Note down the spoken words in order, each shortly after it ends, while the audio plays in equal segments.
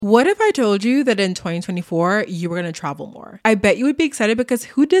What if I told you that in 2024, you were going to travel more? I bet you would be excited because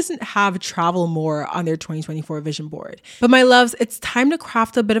who doesn't have travel more on their 2024 vision board? But my loves, it's time to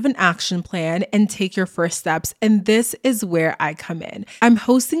craft a bit of an action plan and take your first steps. And this is where I come in. I'm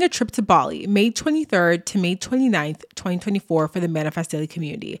hosting a trip to Bali, May 23rd to May 29th, 2024 for the Manifest Daily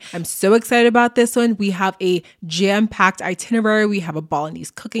community. I'm so excited about this one. We have a jam-packed itinerary. We have a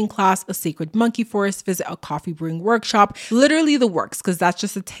Balinese cooking class, a sacred monkey forest visit, a coffee brewing workshop, literally the works, because that's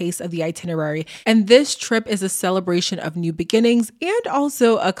just a taste of the itinerary. And this trip is a celebration of new beginnings and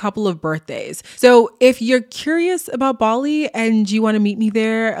also a couple of birthdays. So if you're curious about Bali and you want to meet me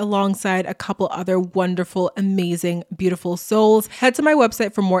there alongside a couple other wonderful, amazing, beautiful souls, head to my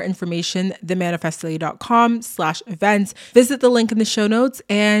website for more information, themanifestdaily.com/events. Visit the link in the show notes.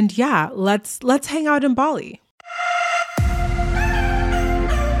 And yeah, let's hang out in Bali.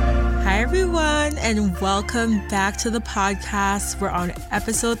 Hi, everyone, and welcome back to the podcast. We're on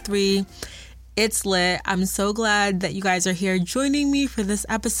episode 3. It's lit. I'm so glad that you guys are here joining me for this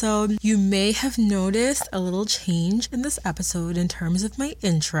episode. You may have noticed a little change in this episode in terms of my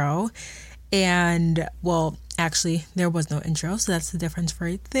intro. And, well, actually, there was no intro, so that's the difference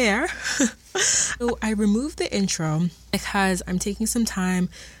right there. So I removed the intro because I'm taking some time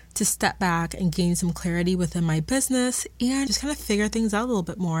to step back and gain some clarity within my business and just kind of figure things out a little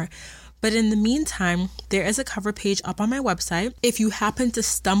bit more. But in the meantime, there is a cover page up on my website. If you happen to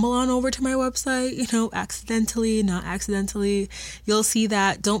stumble on over to my website, accidentally, not accidentally, you'll see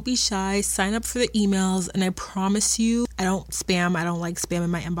that. Don't be shy. Sign up for the emails. And I promise you, I don't spam. I don't like spam in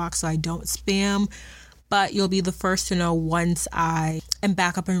my inbox, so I don't spam. But you'll be the first to know once I am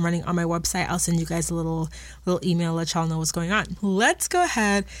back up and running on my website. I'll send you guys a little email, let y'all know what's going on. Let's go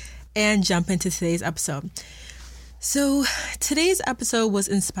ahead and jump into today's episode. So today's episode was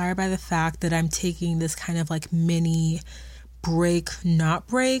inspired by the fact that I'm taking this kind of like mini break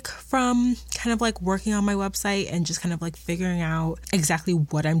from kind of like working on my website and just kind of like figuring out exactly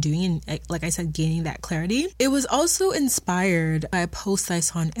what I'm doing and, like I said, gaining that clarity. It was also inspired by a post I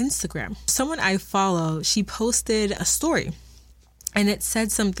saw on Instagram. Someone I follow, she posted a story and it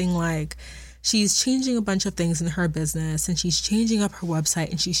said something like, she's changing a bunch of things in her business and she's changing up her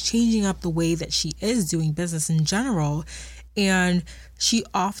website and she's changing up the way that she is doing business in general. And she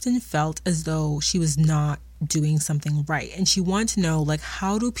often felt as though she was not doing something right. And she wanted to know, like,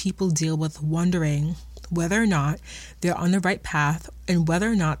 how do people deal with wondering whether or not they're on the right path and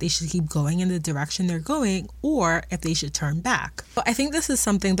whether or not they should keep going in the direction they're going or if they should turn back. But I think this is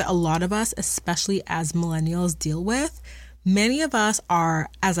something that a lot of us, especially as millennials, deal with. Many of us are,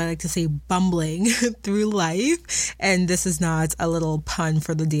 as I like to say, bumbling through life. And this is not a little pun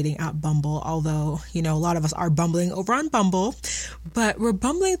for the dating app Bumble, although, a lot of us are bumbling over on Bumble. But we're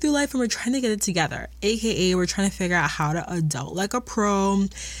bumbling through life and we're trying to get it together. AKA, we're trying to figure out how to adult like a pro.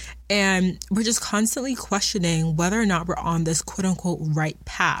 And we're just constantly questioning whether or not we're on this quote unquote right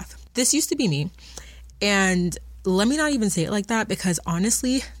path. This used to be me. And let me not even say it like that because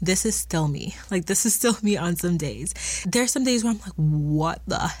honestly, this is still me. Like, this is still me on some days. There's some days where I'm like, what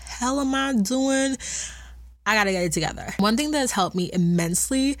the hell am I doing? I gotta get it together. One thing that has helped me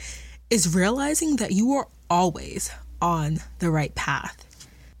immensely is realizing that you are always on the right path.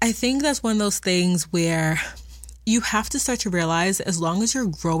 I think that's one of those things where you have to start to realize as long as you're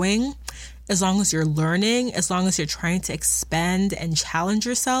growing, as long as you're learning, as long as you're trying to expand and challenge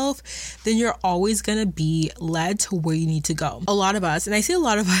yourself, then you're always going to be led to where you need to go. A lot of us, and I say a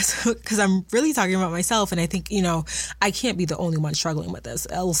lot of us because I'm really talking about myself, and I think, I can't be the only one struggling with this.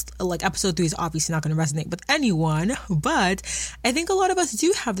 Else, like, episode 3 is obviously not going to resonate with anyone, but I think a lot of us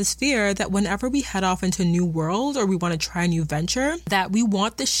do have this fear that whenever we head off into a new world or we want to try a new venture, that we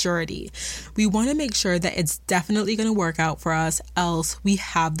want the surety. We want to make sure that it's definitely going to work out for us, else we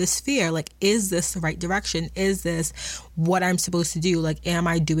have this fear. Like, is this the right direction? Is this what I'm supposed to do? Like, am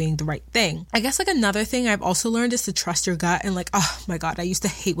I doing the right thing? I guess like another thing I've also learned is to trust your gut. And like, oh my God, I used to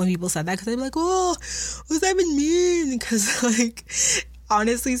hate when people said that because I'd be like, oh, what does that even mean? Because like,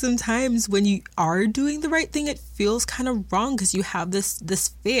 honestly, sometimes when you are doing the right thing, it feels kind of wrong because you have this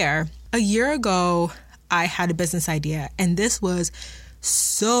fear. A year ago, I had a business idea and this was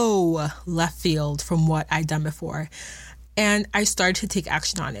so left field from what I'd done before. And I started to take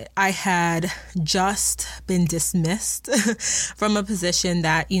action on it. I had just been dismissed from a position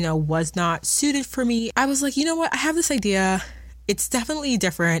that, was not suited for me. I was like, you know what? I have this idea. It's definitely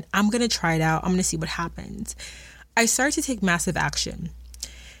different. I'm going to try it out. I'm going to see what happens. I started to take massive action.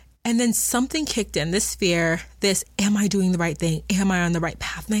 And then something kicked in, this fear, am I doing the right thing? Am I on the right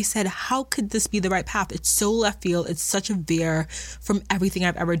path? And I said, how could this be the right path? It's so left field. It's such a veer from everything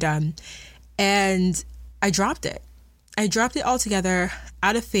I've ever done. And I dropped it. I dropped it all together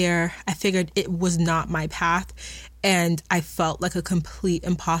out of fear. I figured it was not my path. And I felt like a complete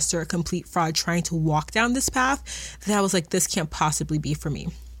imposter, a complete fraud trying to walk down this path that I was like, this can't possibly be for me.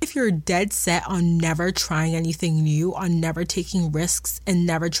 If you're dead set on never trying anything new, on never taking risks and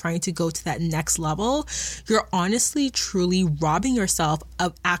never trying to go to that next level, you're honestly, truly robbing yourself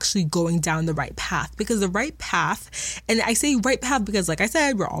of actually going down the right path. Because the right path, and I say right path because like I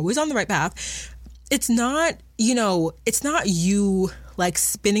said, we're always on the right path. It's not, it's not you like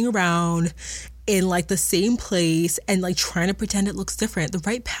spinning around in like the same place and like trying to pretend it looks different. The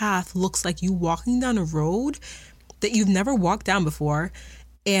right path looks like you walking down a road that you've never walked down before,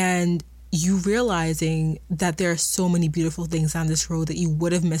 and you realizing that there are so many beautiful things on this road that you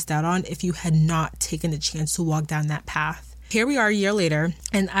would have missed out on if you had not taken the chance to walk down that path. Here we are a year later,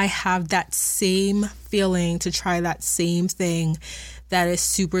 and I have that same feeling to try that same thing that is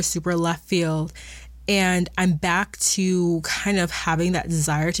super, super left field. And I'm back to kind of having that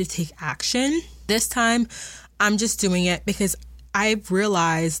desire to take action. This time, I'm just doing it because I've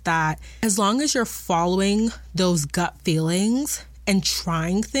realized that as long as you're following those gut feelings and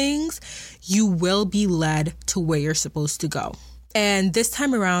trying things, you will be led to where you're supposed to go. And this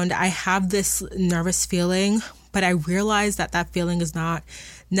time around, I have this nervous feeling, but I realize that that feeling is not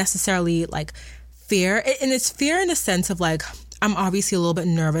necessarily like fear. And it's fear in a sense of like, I'm obviously a little bit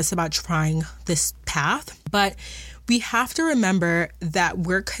nervous about trying this path, but we have to remember that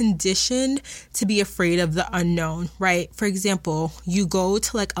we're conditioned to be afraid of the unknown, right? For example, you go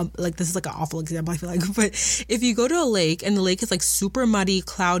to like this is like an awful example, I feel like, but if you go to a lake and the lake is like super muddy,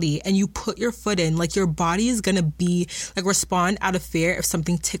 cloudy, and you put your foot in, like your body is going to be like respond out of fear if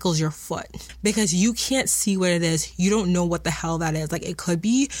something tickles your foot because you can't see what it is. You don't know what the hell that is. Like it could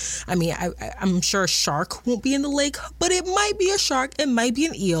be, I'm sure a shark won't be in the lake, but it might be a shark. It might be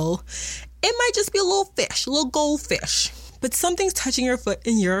an eel. It might just be a little fish, a little goldfish, but something's touching your foot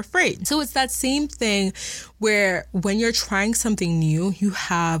and you're afraid. So it's that same thing where when you're trying something new, you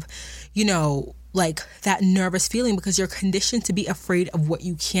have, like that nervous feeling because you're conditioned to be afraid of what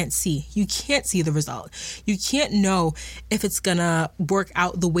you can't see. You can't see the result. You can't know if it's gonna work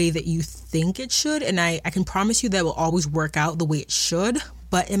out the way that you think it should. And I can promise you that it will always work out the way it should,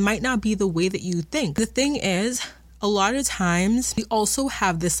 but it might not be the way that you think. The thing is, a lot of times we also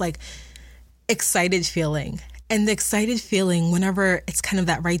have this like excited feeling, and the excited feeling, whenever it's kind of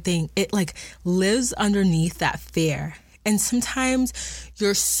that right thing, it like lives underneath that fear. And sometimes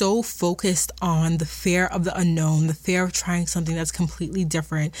you're so focused on the fear of the unknown, the fear of trying something that's completely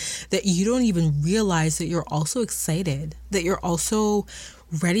different, that you don't even realize that you're also excited, that you're also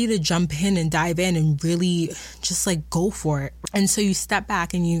ready to jump in and dive in and really just like go for it. And so you step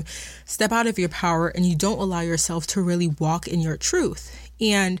back and you step out of your power and you don't allow yourself to really walk in your truth.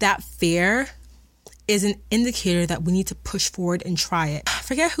 And that fear is an indicator that we need to push forward and try it. I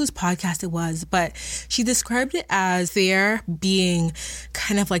forget whose podcast it was, but she described it as fear being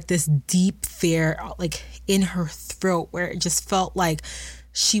kind of like this deep fear, like in her throat, where it just felt like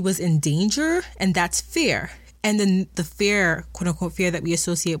she was in danger, and that's fear. And then the fear, quote unquote, fear that we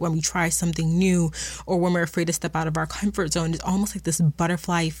associate when we try something new or when we're afraid to step out of our comfort zone is almost like this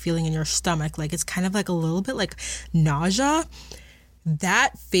butterfly feeling in your stomach. Like it's kind of like a little bit like nausea.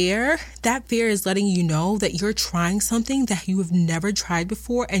 That fear is letting you know that you're trying something that you have never tried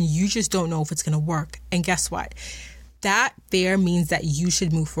before and you just don't know if it's going to work. And guess what? That fear means that you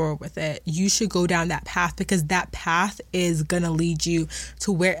should move forward with it. You should go down that path because that path is going to lead you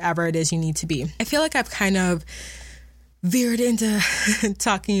to wherever it is you need to be. I feel like I've kind of veered into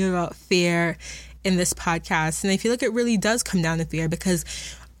talking about fear in this podcast. And I feel like it really does come down to fear because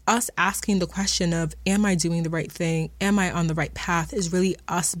us asking the question of, am I doing the right thing? Am I on the right path? Is really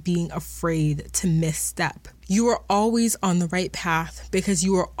us being afraid to misstep. You are always on the right path because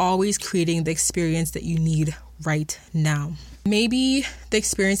you are always creating the experience that you need right now. Maybe the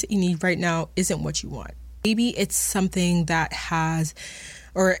experience that you need right now isn't what you want. Maybe it's something that has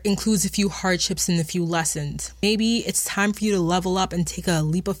or includes a few hardships and a few lessons. Maybe it's time for you to level up and take a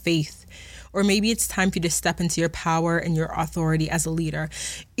leap of faith. Or maybe it's time for you to step into your power and your authority as a leader.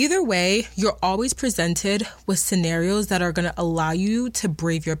 Either way, you're always presented with scenarios that are going to allow you to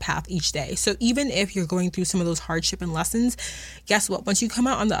brave your path each day. So even if you're going through some of those hardship and lessons, guess what? Once you come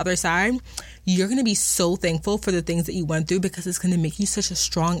out on the other side, you're going to be so thankful for the things that you went through because it's going to make you such a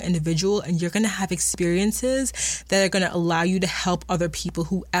strong individual, and you're going to have experiences that are going to allow you to help other people,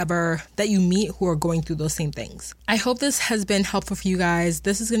 whoever that you meet who are going through those same things. I hope this has been helpful for you guys.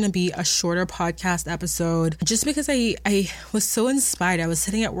 This is going to be a shorter podcast episode just because I was so inspired. I was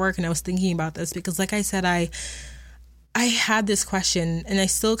sitting at work and I was thinking about this because like I said, I had this question, and I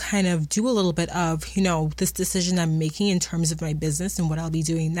still kind of do a little bit of, this decision I'm making in terms of my business and what I'll be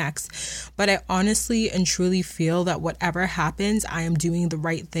doing next. But I honestly and truly feel that whatever happens, I am doing the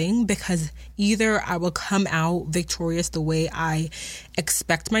right thing, because either I will come out victorious the way I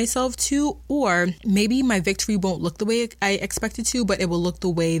expect myself to, or maybe my victory won't look the way I expect it to, but it will look the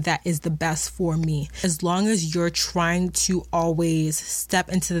way that is the best for me. As long as you're trying to always step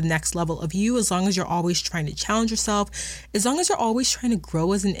into the next level of you, as long as you're always trying to challenge yourself, as long as you're always trying to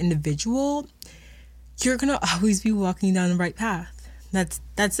grow as an individual, you're going to always be walking down the right path. That's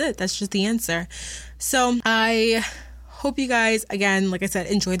it. That's just the answer. So I hope you guys, again, like I said,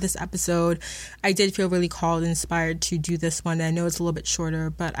 enjoyed this episode. I did feel really called and inspired to do this one. I know it's a little bit shorter,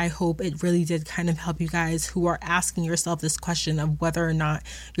 but I hope it really did kind of help you guys who are asking yourself this question of whether or not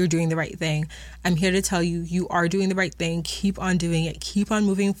you're doing the right thing. I'm here to tell you, you are doing the right thing. Keep on doing it. Keep on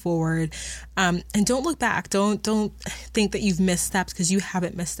moving forward. And don't look back. Don't think that you've missed steps, because you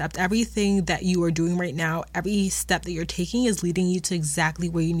haven't misstepped. Everything that you are doing right now, every step that you're taking is leading you to exactly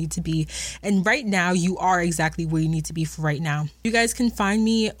where you need to be. And right now, you are exactly where you need to be for right now. You guys can find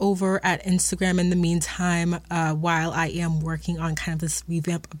me over at Instagram in the meantime, while I am working on kind of this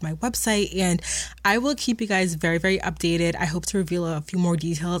revamp of my website, and I will keep you guys very, very updated. I hope to reveal a few more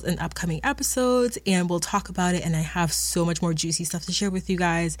details in upcoming episodes, and we'll talk about it, and I have so much more juicy stuff to share with you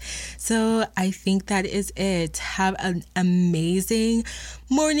guys. So I think that is it. Have an amazing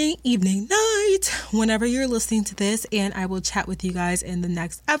morning, evening, night, whenever you're listening to this, and I will chat with you guys in the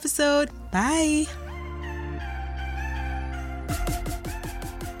next episode. Bye.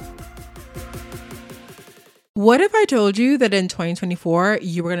 What if I told you that in 2024,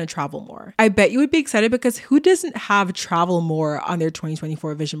 you were going to travel more? I bet you would be excited, because who doesn't have travel more on their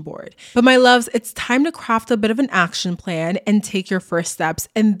 2024 vision board? But my loves, it's time to craft a bit of an action plan and take your first steps.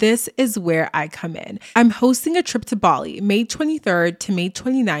 And this is where I come in. I'm hosting a trip to Bali, May 23rd to May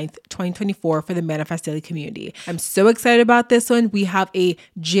 29th, 2024 for the Manifest Daily community. I'm so excited about this one. We have a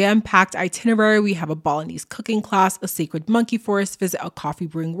jam-packed itinerary. We have a Balinese cooking class, a sacred monkey forest visit, a coffee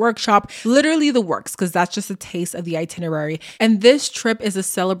brewing workshop, literally the works, because that's just a taste of the itinerary. And this trip is a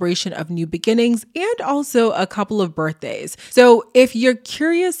celebration of new beginnings and also a couple of birthdays. So if you're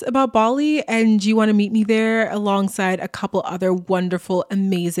curious about Bali and you want to meet me there alongside a couple other wonderful,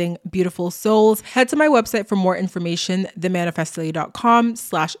 amazing, beautiful souls, head to my website for more information,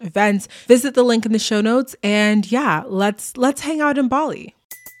 themanifestdaily.com/events. Visit the link in the show notes, and yeah, let's hang out in Bali.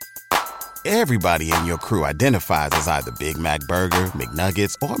 Everybody in your crew identifies as either Big Mac Burger,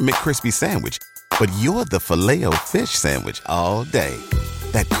 McNuggets, or McCrispy Sandwich. But you're the Filet-O-Fish Sandwich all day.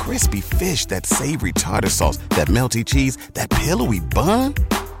 That crispy fish, that savory tartar sauce, that melty cheese, that pillowy bun.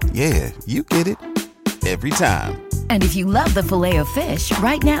 Yeah, you get it. Every time. And if you love the Filet-O-Fish,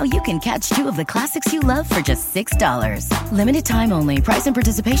 right now you can catch two of the classics you love for just $6. Limited time only. Price and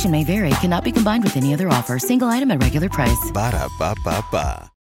participation may vary. Cannot be combined with any other offer. Single item at regular price. Ba-da-ba-ba-ba.